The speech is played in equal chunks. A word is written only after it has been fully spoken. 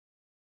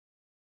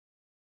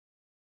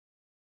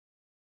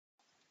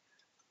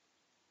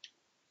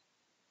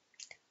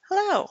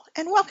Hello,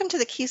 and welcome to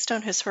the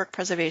Keystone Historic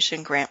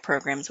Preservation Grant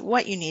Program's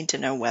What You Need to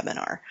Know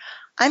webinar.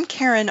 I'm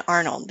Karen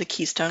Arnold, the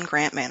Keystone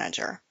Grant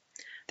Manager.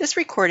 This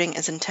recording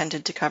is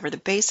intended to cover the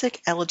basic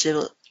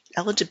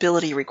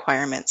eligibility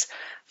requirements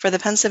for the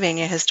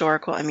Pennsylvania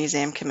Historical and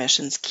Museum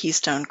Commission's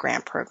Keystone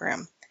Grant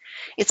Program.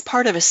 It's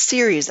part of a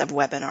series of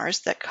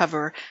webinars that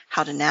cover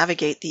how to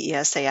navigate the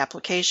ESA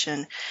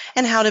application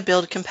and how to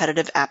build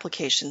competitive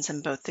applications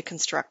in both the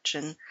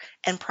construction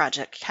and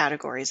project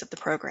categories of the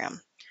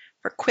program.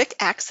 For quick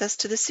access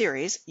to the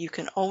series, you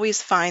can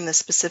always find the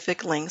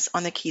specific links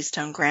on the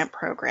Keystone Grant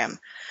Program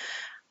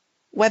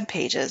web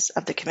pages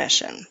of the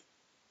Commission.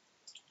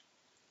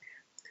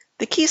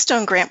 The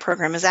Keystone Grant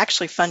Program is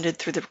actually funded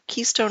through the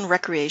Keystone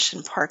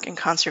Recreation Park and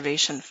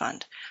Conservation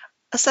Fund,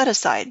 a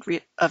set-aside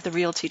of the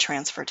realty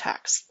transfer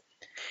tax.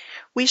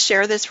 We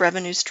share this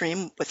revenue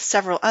stream with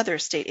several other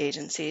state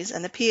agencies,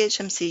 and the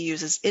PHMC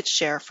uses its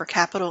share for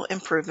capital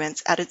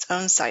improvements at its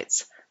own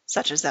sites,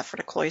 such as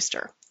Ephrata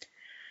Cloister.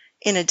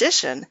 In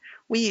addition,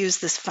 we use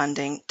this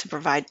funding to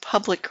provide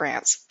public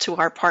grants to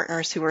our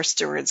partners who are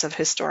stewards of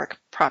historic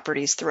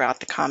properties throughout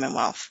the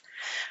Commonwealth.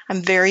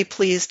 I'm very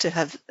pleased to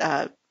have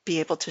be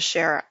able to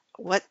share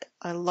what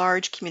a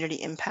large community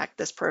impact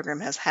this program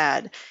has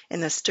had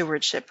in the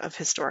stewardship of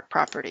historic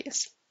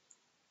properties.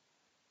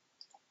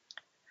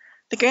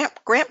 The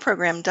grant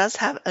program does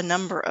have a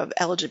number of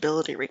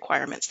eligibility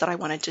requirements that I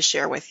wanted to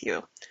share with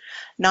you.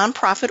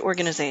 Nonprofit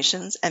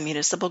organizations and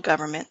municipal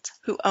government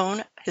who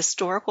own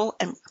historical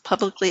and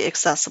publicly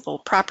accessible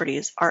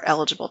properties are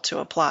eligible to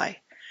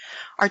apply.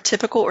 Our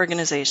typical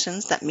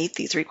organizations that meet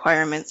these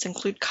requirements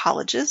include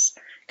colleges,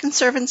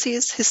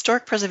 conservancies,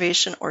 historic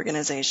preservation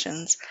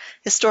organizations,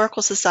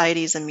 historical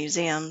societies and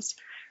museums,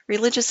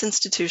 religious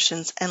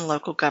institutions, and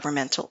local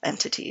governmental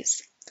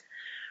entities.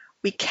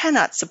 We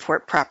cannot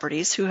support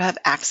properties who have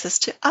access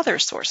to other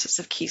sources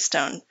of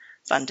Keystone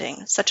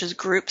funding, such as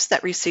groups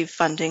that receive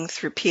funding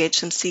through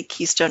PHMC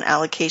Keystone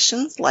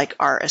allocations, like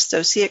our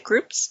associate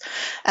groups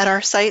at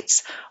our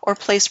sites, or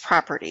place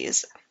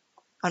properties.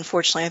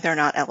 Unfortunately, they're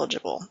not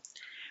eligible.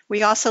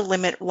 We also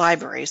limit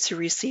libraries who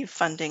receive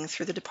funding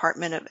through the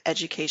Department of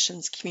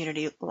Education's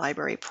Community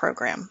Library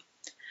Program.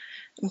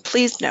 And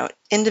please note,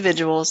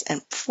 individuals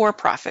and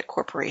for-profit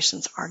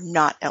corporations are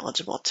not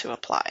eligible to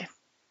apply.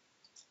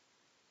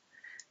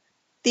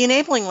 The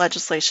enabling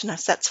legislation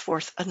sets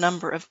forth a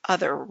number of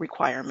other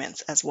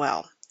requirements as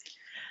well.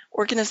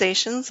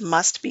 Organizations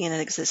must be in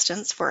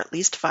existence for at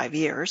least 5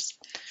 years.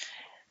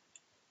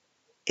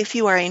 If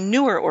you are a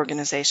newer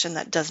organization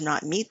that does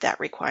not meet that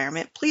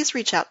requirement, please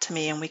reach out to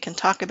me and we can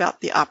talk about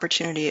the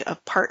opportunity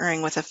of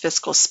partnering with a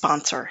fiscal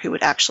sponsor who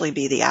would actually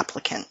be the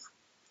applicant.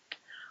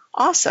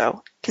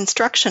 Also,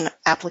 construction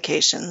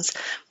applications,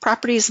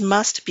 properties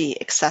must be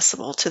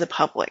accessible to the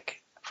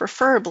public,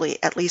 preferably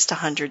at least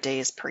 100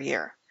 days per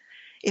year.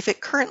 If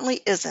it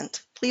currently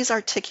isn't, please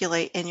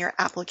articulate in your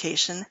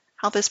application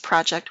how this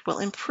project will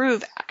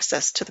improve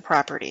access to the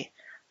property,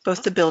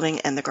 both the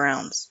building and the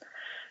grounds.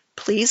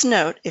 Please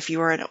note, if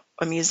you are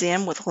a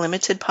museum with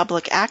limited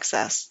public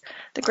access,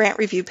 the grant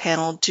review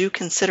panel do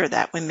consider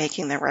that when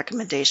making their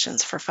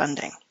recommendations for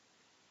funding.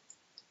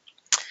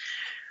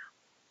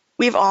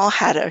 We've all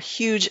had a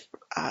huge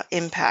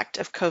impact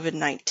of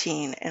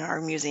COVID-19 in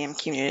our museum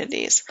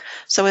communities.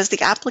 So as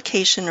the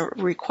application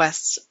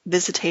requests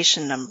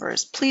visitation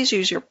numbers, please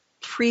use your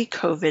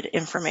pre-COVID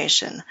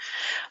information.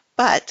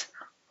 But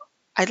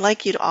I'd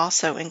like you to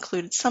also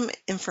include some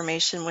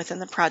information within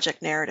the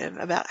project narrative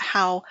about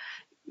how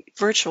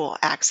virtual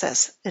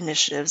access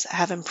initiatives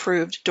have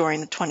improved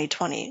during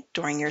 2020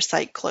 during your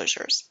site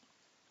closures.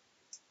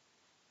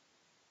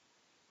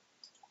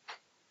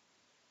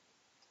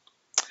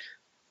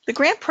 The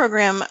grant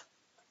program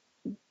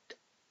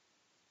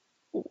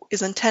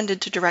is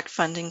intended to direct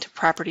funding to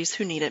properties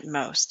who need it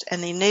most,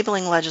 and the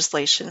enabling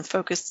legislation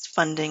focuses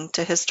funding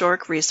to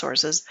historic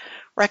resources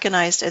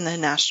recognized in the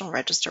National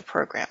Register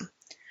program.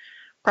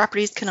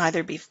 Properties can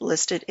either be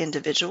listed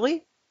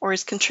individually or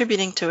as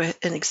contributing to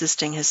an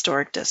existing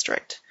historic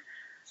district.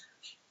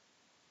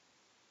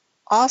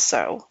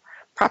 Also,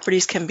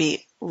 properties can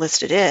be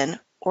listed in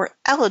or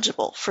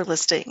eligible for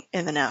listing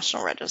in the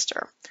National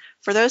Register.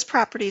 For those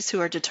properties who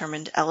are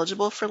determined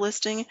eligible for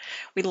listing,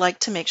 we'd like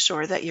to make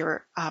sure that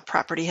your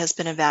property has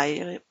been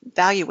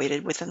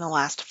evaluated within the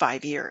last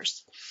 5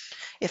 years.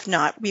 If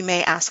not, we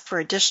may ask for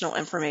additional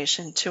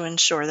information to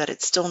ensure that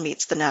it still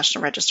meets the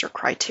National Register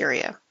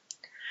criteria.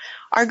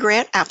 Our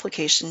grant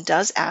application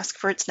does ask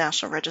for its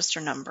National Register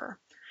number.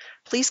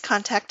 Please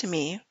contact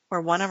me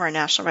or one of our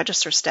National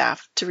Register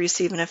staff to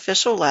receive an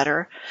official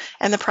letter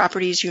and the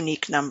property's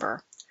unique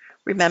number.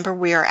 Remember,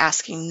 we are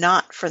asking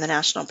not for the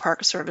National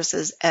Park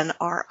Service's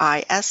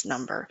NRIS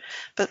number,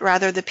 but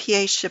rather the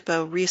PA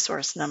SHPO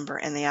resource number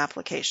in the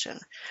application.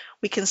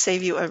 We can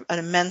save you an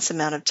immense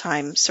amount of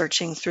time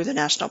searching through the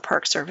National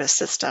Park Service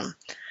system.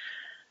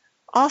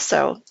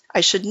 Also,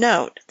 I should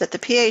note that the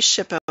PA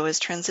SHPO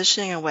is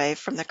transitioning away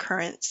from the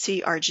current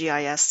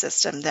CRGIS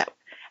system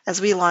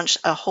as we launch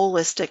a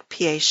holistic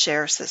PA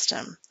Share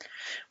system.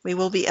 We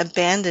will be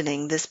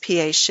abandoning this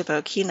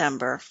PHMC key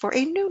number for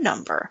a new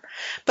number.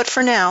 But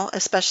for now,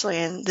 especially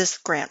in this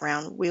grant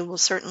round, we will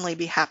certainly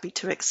be happy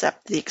to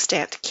accept the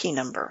extant key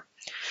number.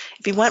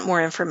 If you want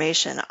more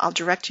information, I'll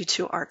direct you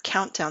to our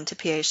Countdown to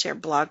PA Share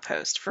blog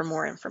post for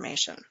more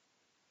information.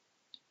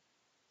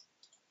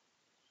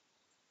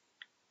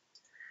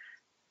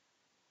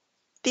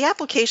 The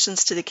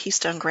applications to the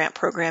Keystone Grant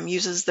Program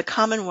uses the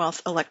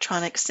Commonwealth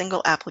Electronic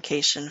Single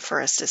Application for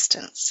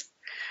Assistance.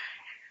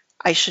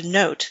 I should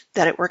note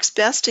that it works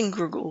best in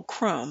Google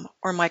Chrome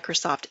or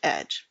Microsoft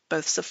Edge.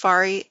 Both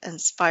Safari and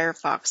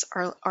Firefox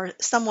are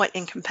somewhat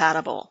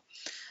incompatible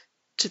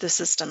to the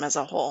system as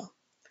a whole.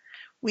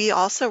 We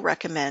also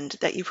recommend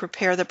that you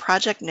prepare the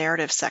project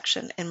narrative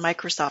section in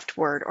Microsoft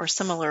Word or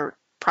similar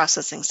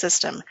processing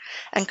system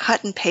and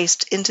cut and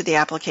paste into the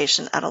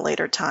application at a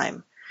later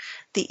time.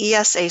 The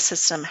ESA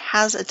system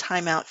has a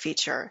timeout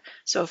feature,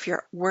 so if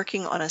you're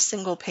working on a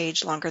single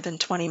page longer than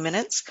 20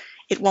 minutes,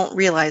 it won't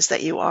realize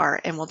that you are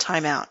and will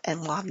time out and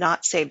will have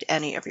not saved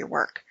any of your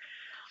work.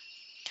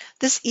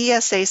 This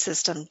ESA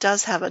system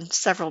does have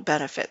several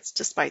benefits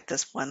despite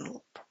this one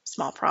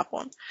small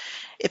problem.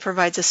 It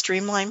provides a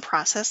streamlined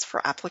process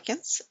for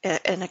applicants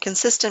and a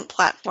consistent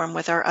platform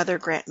with our other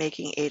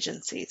grant-making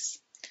agencies.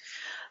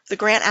 The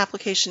grant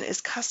application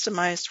is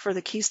customized for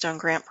the Keystone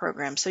Grant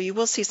Program, so you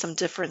will see some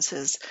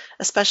differences,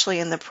 especially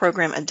in the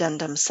program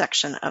addendum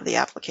section of the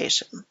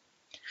application.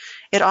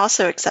 It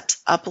also accepts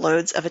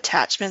uploads of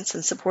attachments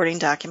and supporting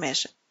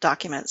documents,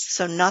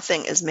 so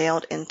nothing is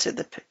mailed into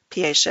the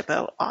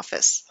PHMC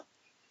office.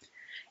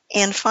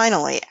 And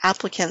finally,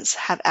 applicants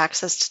have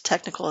access to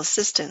technical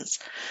assistance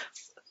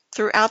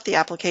throughout the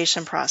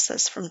application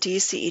process from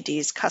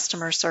DCED's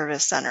Customer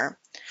Service Center.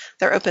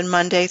 They're open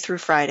Monday through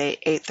Friday,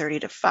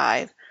 8:30 to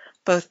 5,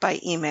 both by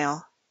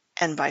email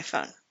and by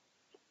phone.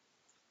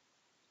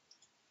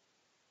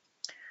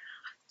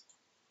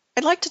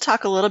 I'd like to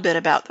talk a little bit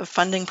about the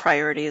funding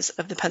priorities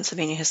of the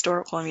Pennsylvania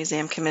Historical and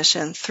Museum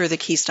Commission through the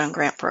Keystone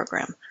Grant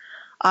Program.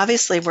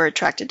 Obviously, we're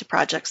attracted to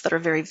projects that are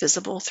very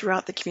visible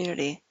throughout the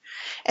community,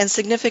 and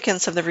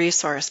significance of the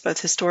resource, both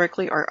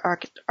historically or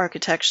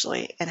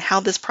architecturally, and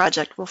how this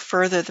project will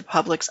further the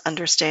public's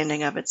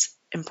understanding of its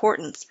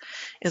importance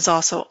is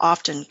also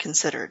often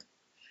considered.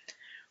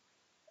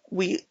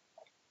 We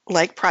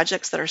like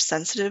projects that are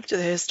sensitive to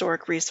the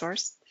historic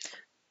resource.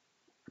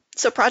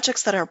 So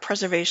projects that are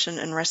preservation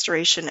and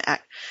restoration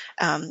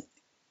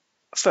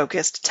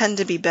focused tend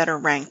to be better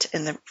ranked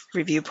in the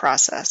review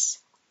process.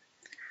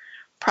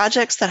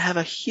 Projects that have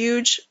a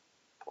huge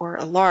or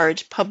a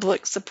large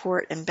public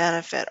support and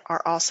benefit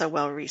are also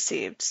well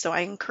received. So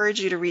I encourage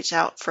you to reach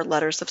out for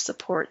letters of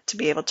support to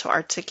be able to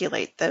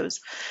articulate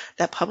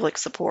that public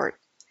support.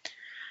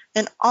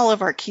 And all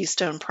of our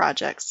Keystone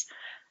projects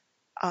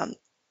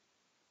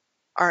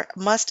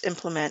must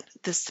implement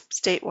this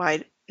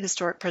statewide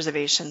historic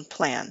preservation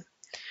plan.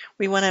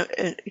 We want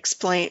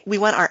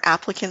our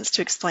applicants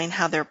to explain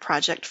how their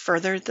project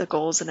furthered the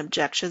goals and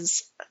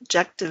objectives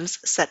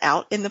set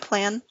out in the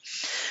plan.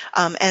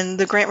 And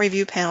the grant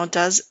review panel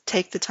does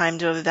take the time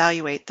to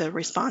evaluate the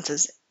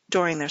responses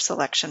during their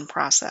selection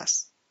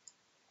process.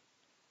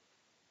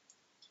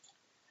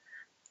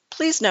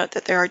 Please note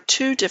that there are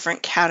two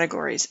different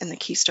categories in the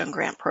Keystone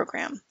Grant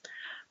Program.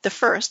 The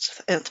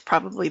first, and it's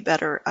probably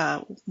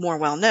more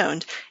well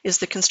known, is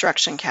the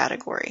construction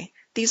category.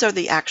 These are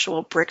the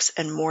actual bricks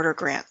and mortar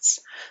grants.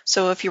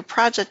 So if your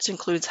project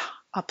includes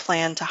a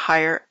plan to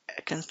hire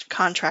a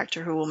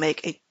contractor who will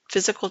make a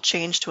physical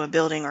change to a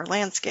building or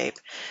landscape,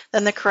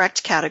 then the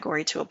correct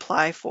category to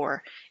apply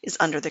for is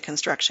under the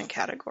construction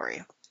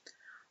category.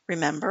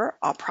 Remember,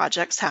 all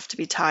projects have to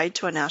be tied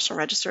to a National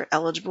Register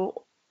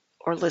eligible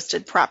or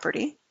listed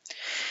property.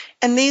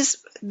 And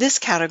this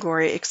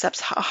category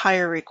accepts a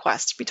higher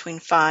request between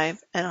 $5,000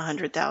 and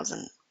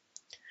 $100,000.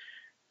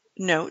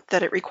 Note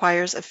that it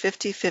requires a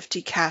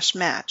 50-50 cash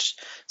match.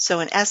 So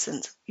in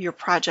essence, your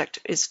project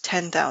is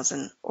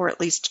 $10,000 or at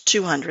least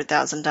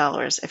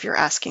 $200,000 if you're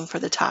asking for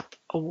the top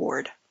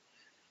award.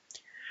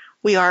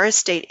 We are a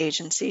state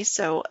agency,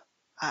 so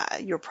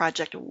your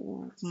project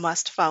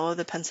must follow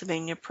the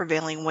Pennsylvania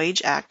Prevailing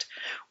Wage Act,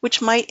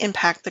 which might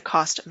impact the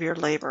cost of your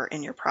labor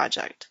in your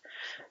project.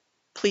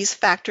 Please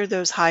factor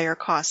those higher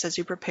costs as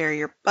you prepare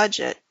your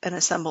budget and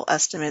assemble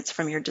estimates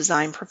from your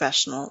design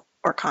professional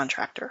or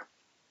contractor.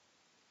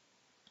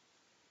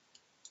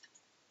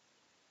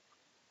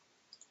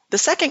 The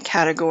second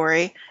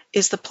category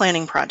is the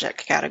planning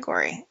project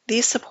category.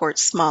 These support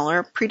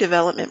smaller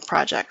pre-development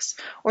projects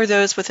or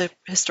those with a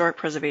historic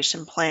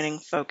preservation planning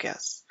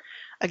focus.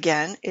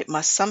 Again, it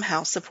must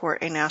somehow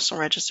support a National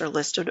Register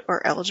listed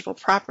or eligible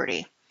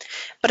property.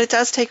 But it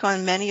does take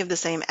on many of the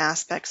same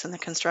aspects in the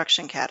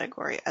construction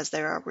category as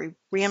there are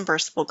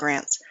reimbursable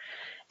grants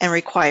and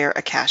require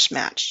a cash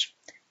match.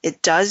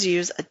 It does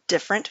use a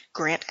different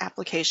grant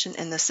application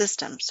in the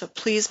system, so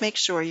please make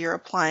sure you're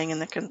applying in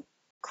the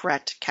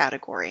correct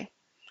category.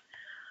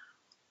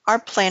 Our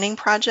planning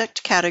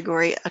project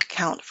category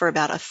account for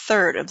about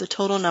 1/3 of the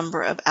total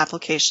number of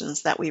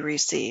applications that we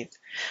receive,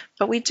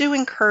 but we do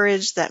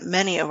encourage that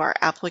many of our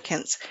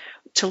applicants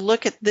to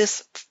look at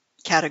this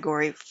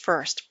category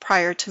first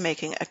prior to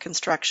making a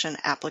construction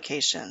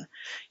application.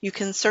 You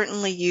can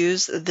certainly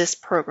use this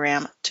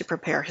program to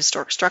prepare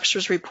historic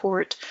structures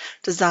report,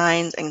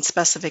 designs, and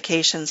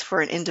specifications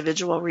for an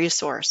individual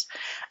resource,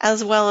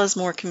 as well as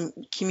more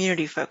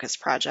community-focused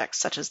projects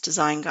such as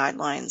design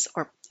guidelines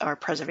or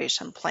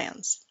preservation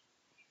plans.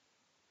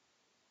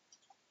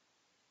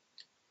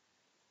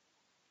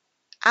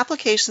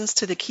 Applications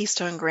to the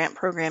Keystone Grant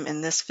Program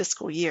in this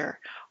fiscal year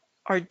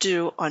are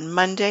due on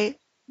Monday,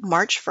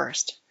 March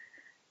 1st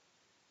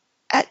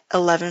at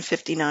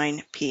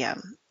 11:59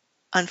 p.m.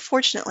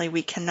 Unfortunately,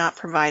 we cannot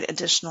provide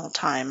additional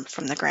time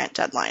from the grant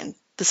deadline.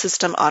 The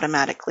system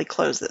automatically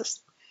closes.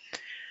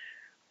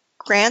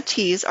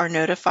 Grantees are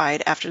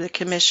notified after the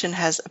Commission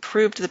has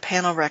approved the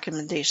panel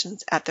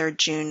recommendations at their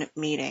June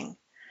meeting.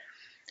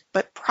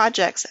 But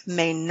projects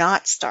may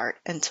not start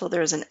until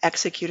there is an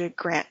executed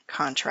grant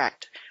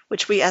contract,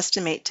 which we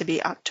estimate to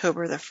be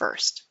October the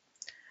 1st.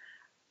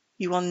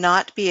 You will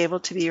not be able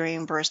to be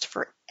reimbursed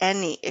for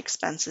any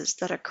expenses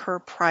that occur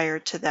prior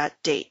to that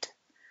date.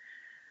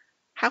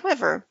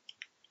 However,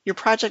 your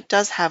project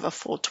does have a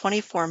full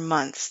 24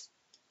 months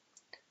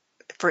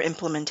for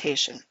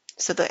implementation,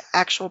 so the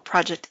actual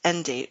project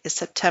end date is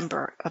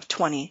September of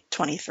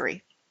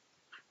 2023.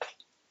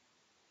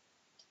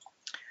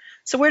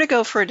 So where to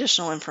go for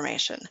additional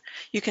information?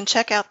 You can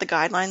check out the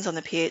guidelines on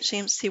the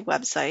PHMC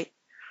website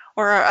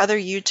or our other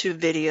YouTube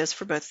videos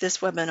for both this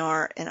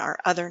webinar and our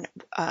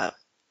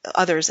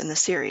others in the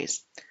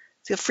series.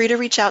 Feel free to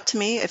reach out to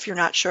me if you're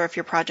not sure if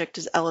your project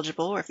is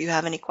eligible or if you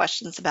have any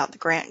questions about the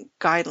grant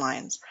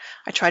guidelines.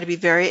 I try to be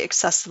very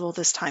accessible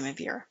this time of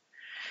year.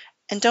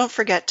 And don't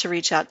forget to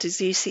reach out to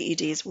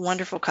ZCED's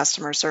wonderful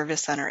customer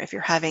service center if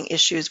you're having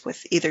issues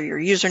with either your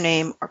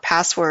username or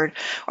password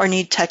or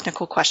need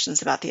technical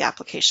questions about the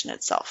application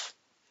itself.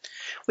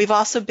 We've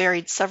also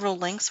buried several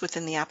links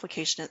within the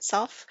application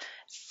itself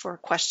for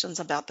questions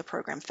about the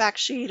program fact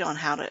sheet on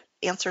how to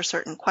answer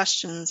certain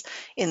questions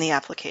in the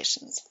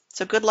applications.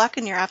 So good luck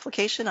in your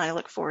application. I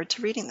look forward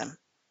to reading them.